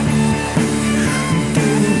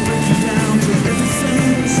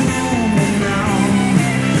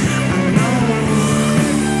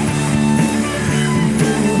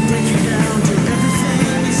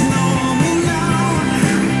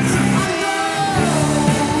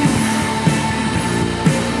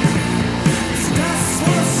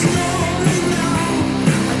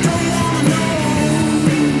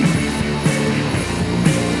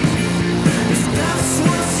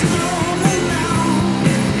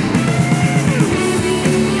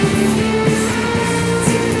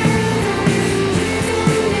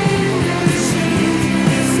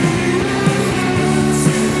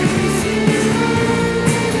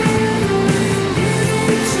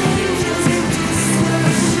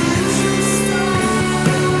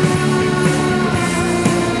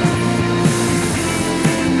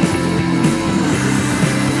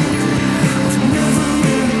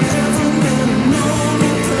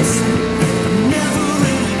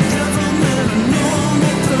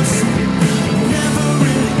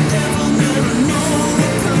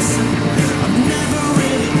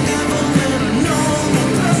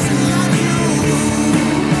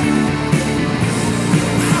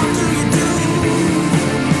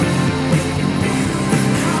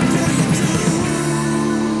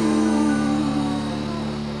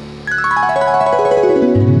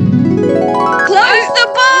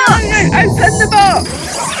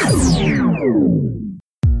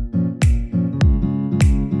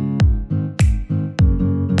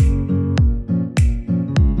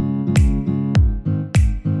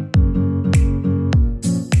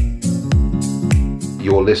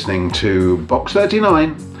 You're listening to Box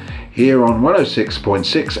 39 here on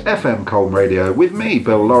 106.6 FM Colne Radio with me,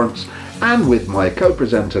 Bill Lawrence, and with my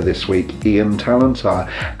co-presenter this week, Ian Tallentire.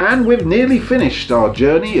 And we've nearly finished our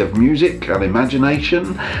journey of music and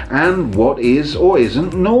imagination and what is or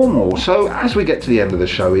isn't normal. So as we get to the end of the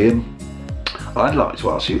show, Ian, I'd like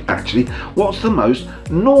to ask you, actually, what's the most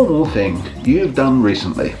normal thing you've done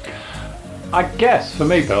recently? I guess for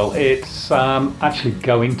me, Bill, it's actually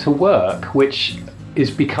going to work, which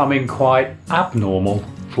is becoming quite abnormal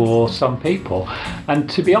for some people. And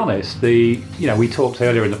to be honest, we talked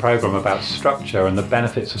earlier in the programme about structure and the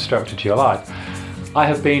benefits of structure to your life. I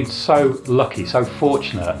have been so lucky, so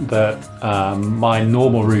fortunate that my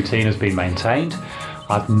normal routine has been maintained.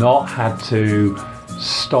 I've not had to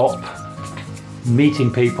stop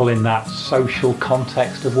meeting people in that social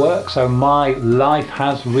context of work, so my life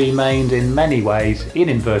has remained in many ways, in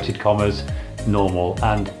inverted commas, normal,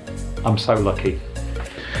 and I'm so lucky.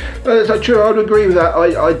 So true, I would agree with that.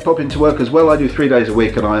 I pop into work as well. I do 3 days a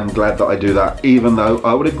week, and I am glad that I do that, even though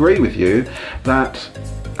I would agree with you that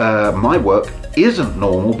my work isn't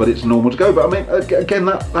normal, but it's normal to go. But I mean, again,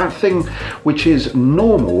 that thing which is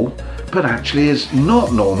normal but actually is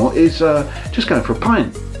not normal is just going for a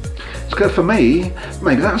pint. Because for me,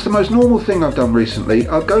 maybe that's the most normal thing I've done recently.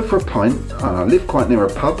 I'll go for a pint, and I live quite near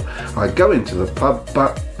a pub. I go into the pub,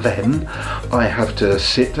 but then I have to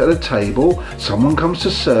sit at a table, someone comes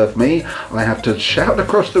to serve me, I have to shout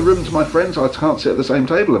across the room to my friends, I can't sit at the same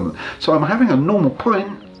table. So I'm having a normal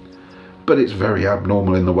pint, but it's very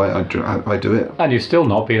abnormal in the way I do it. And you've still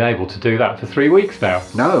not been able to do that for 3 weeks now.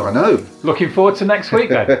 No, I know. Looking forward to next week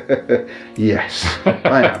then? Yes,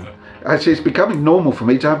 I am. Actually, it's becoming normal for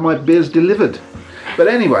me to have my beers delivered. But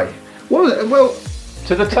anyway, well,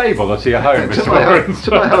 to the table or to your home?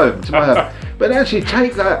 to my home. But actually, let's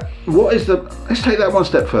take that one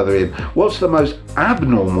step further in. What's the most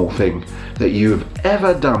abnormal thing that you've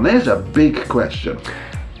ever done? There's a big question.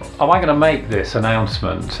 Am I going to make this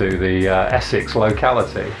announcement to the Essex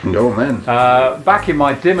locality? Oh, man. Back in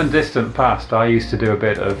my dim and distant past, I used to do a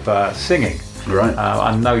bit of singing. Right.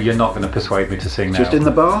 I know you're not going to persuade me to sing now. Just in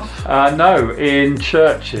the bath? No, in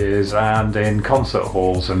churches and in concert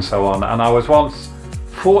halls and so on. And I was once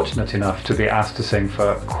fortunate enough to be asked to sing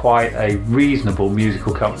for quite a reasonable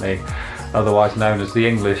musical company, otherwise known as the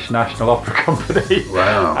English National Opera Company.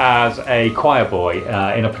 Wow. As a choir boy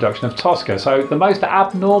in a production of Tosca. So the most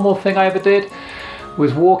abnormal thing I ever did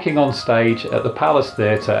was walking on stage at the Palace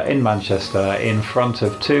Theatre in Manchester in front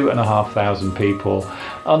of 2,500 people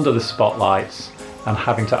under the spotlights and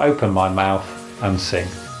having to open my mouth and sing.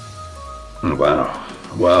 Wow.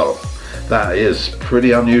 Well, that is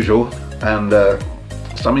pretty unusual and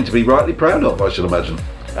something to be rightly proud of, I should imagine.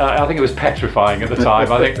 I think it was petrifying at the time.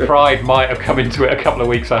 I think pride might have come into it a couple of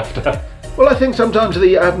weeks after. Well, I think sometimes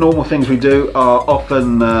the abnormal things we do are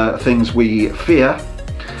often things we fear.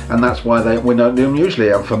 And that's why we don't do them usually.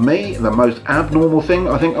 And for me, the most abnormal thing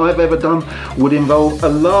I think I've ever done would involve a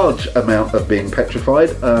large amount of being petrified.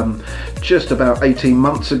 Just about 18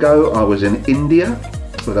 months ago, I was in India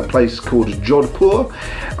with a place called Jodhpur,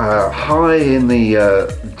 high in the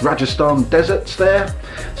Rajasthan deserts there.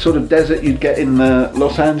 Sort of desert you'd get in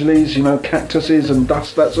Los Angeles, cactuses and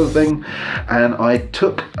dust, that sort of thing. And I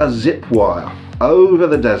took a zip wire over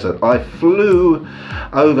the desert. I flew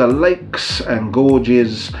over lakes and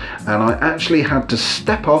gorges, and I actually had to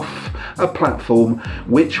step off a platform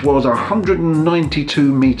which was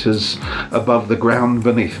 192 metres above the ground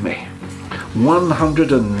beneath me.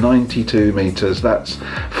 192 metres, that's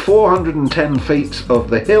 410 feet of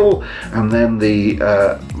the hill, and then the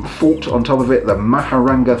fort on top of it, the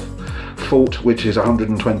Maharanga Fort, which is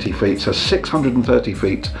 120 feet, so 630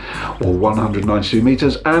 feet or 192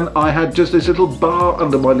 metres, and I had just this little bar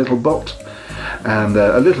under my little bot and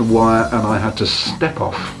a little wire, and I had to step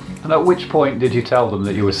off. And at which point did you tell them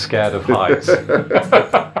that you were scared of heights?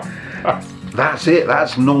 That's it,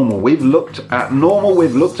 that's normal. We've looked at normal,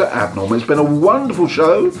 we've looked at abnormal. It's been a wonderful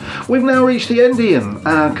show. We've now reached the end, Ian.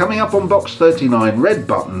 Coming up on Box 39, Red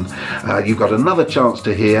Button, you've got another chance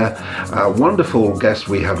to hear a wonderful guest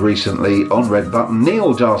we had recently on Red Button,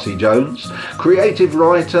 Neil Darcy-Jones, creative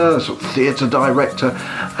writer, a sort of theatre director,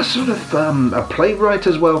 a sort of a playwright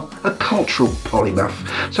as well, a cultural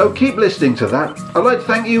polymath. So keep listening to that. I'd like to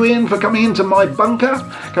thank you, Ian, for coming into my bunker,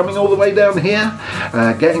 coming all the way down here,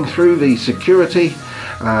 getting through the security.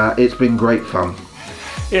 It's been great fun.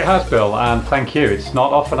 It has, Bill, and thank you. It's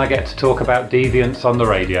not often I get to talk about deviants on the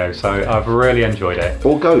radio, so I've really enjoyed it.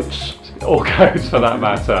 Or goats. Or goats, for that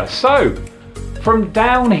matter. So, from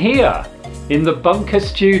down here in the bunker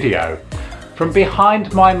studio, from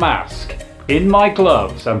behind my mask, in my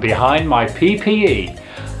gloves and behind my PPE,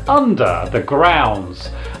 under the grounds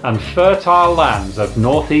and fertile lands of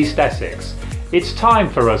northeast Essex, it's time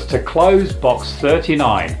for us to close box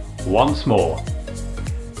 39 once more.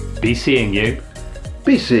 Be seeing you.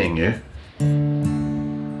 Be seeing you.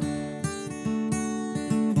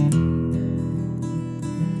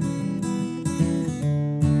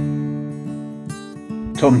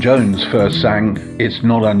 Tom Jones first sang It's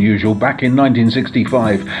Not Unusual back in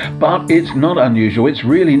 1965, but it's not unusual, it's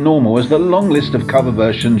really normal, as the long list of cover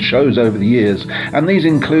versions shows over the years, and these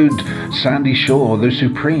include Sandy Shaw, The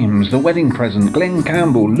Supremes, The Wedding Present, Glenn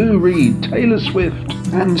Campbell, Lou Reed, Taylor Swift,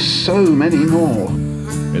 and so many more.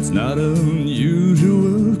 It's not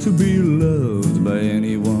unusual to be loved by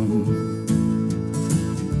anyone.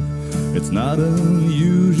 It's not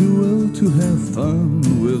unusual to have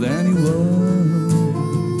fun with anyone.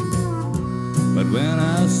 But when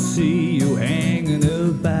I see you hanging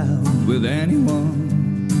about with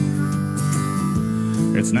anyone,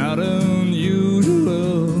 it's not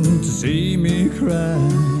unusual to see me cry.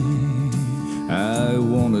 I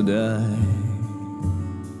wanna die.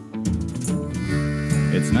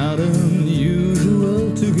 It's not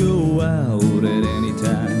unusual to go out at any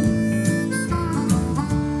time.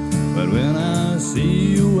 But when I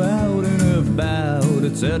see you out and about,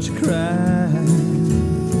 it's such a crime.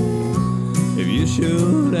 If you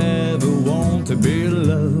should ever want to be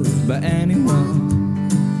loved by anyone,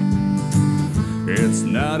 it's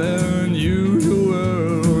not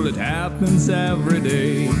unusual, it happens every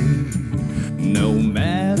day. No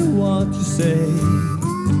matter what you say,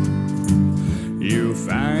 you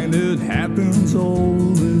find it happens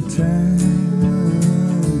all the time.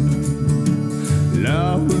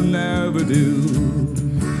 Love will never do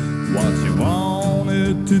what you want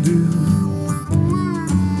it to do.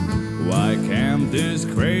 Why can't this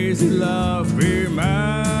crazy love be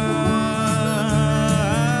mine?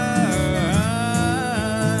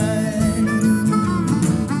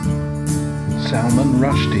 Salman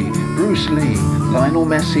Rushdie, Bruce Lee, Lionel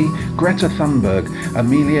Messi, Greta Thunberg,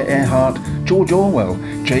 Amelia Earhart, George Orwell,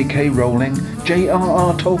 J.K. Rowling,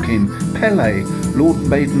 J.R.R. Tolkien, Pele, Lord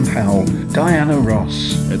Baden-Powell, Diana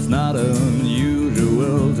Ross. It's not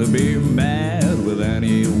unusual to be mad with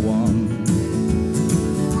anyone.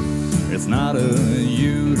 It's not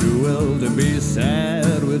unusual to be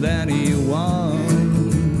sad with anyone.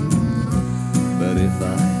 But if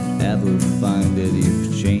I ever find that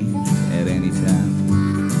you've changed at any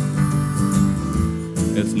time,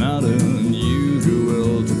 it's not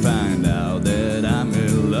unusual to find out that I'm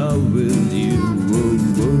in love with you. Whoa,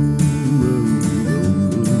 whoa.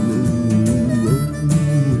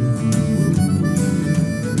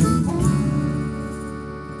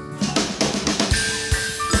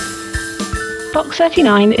 Box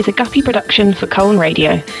 39 is a Guppy production for Colne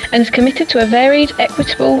Radio and is committed to a varied,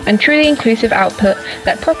 equitable and truly inclusive output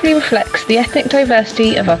that properly reflects the ethnic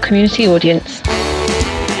diversity of our community audience.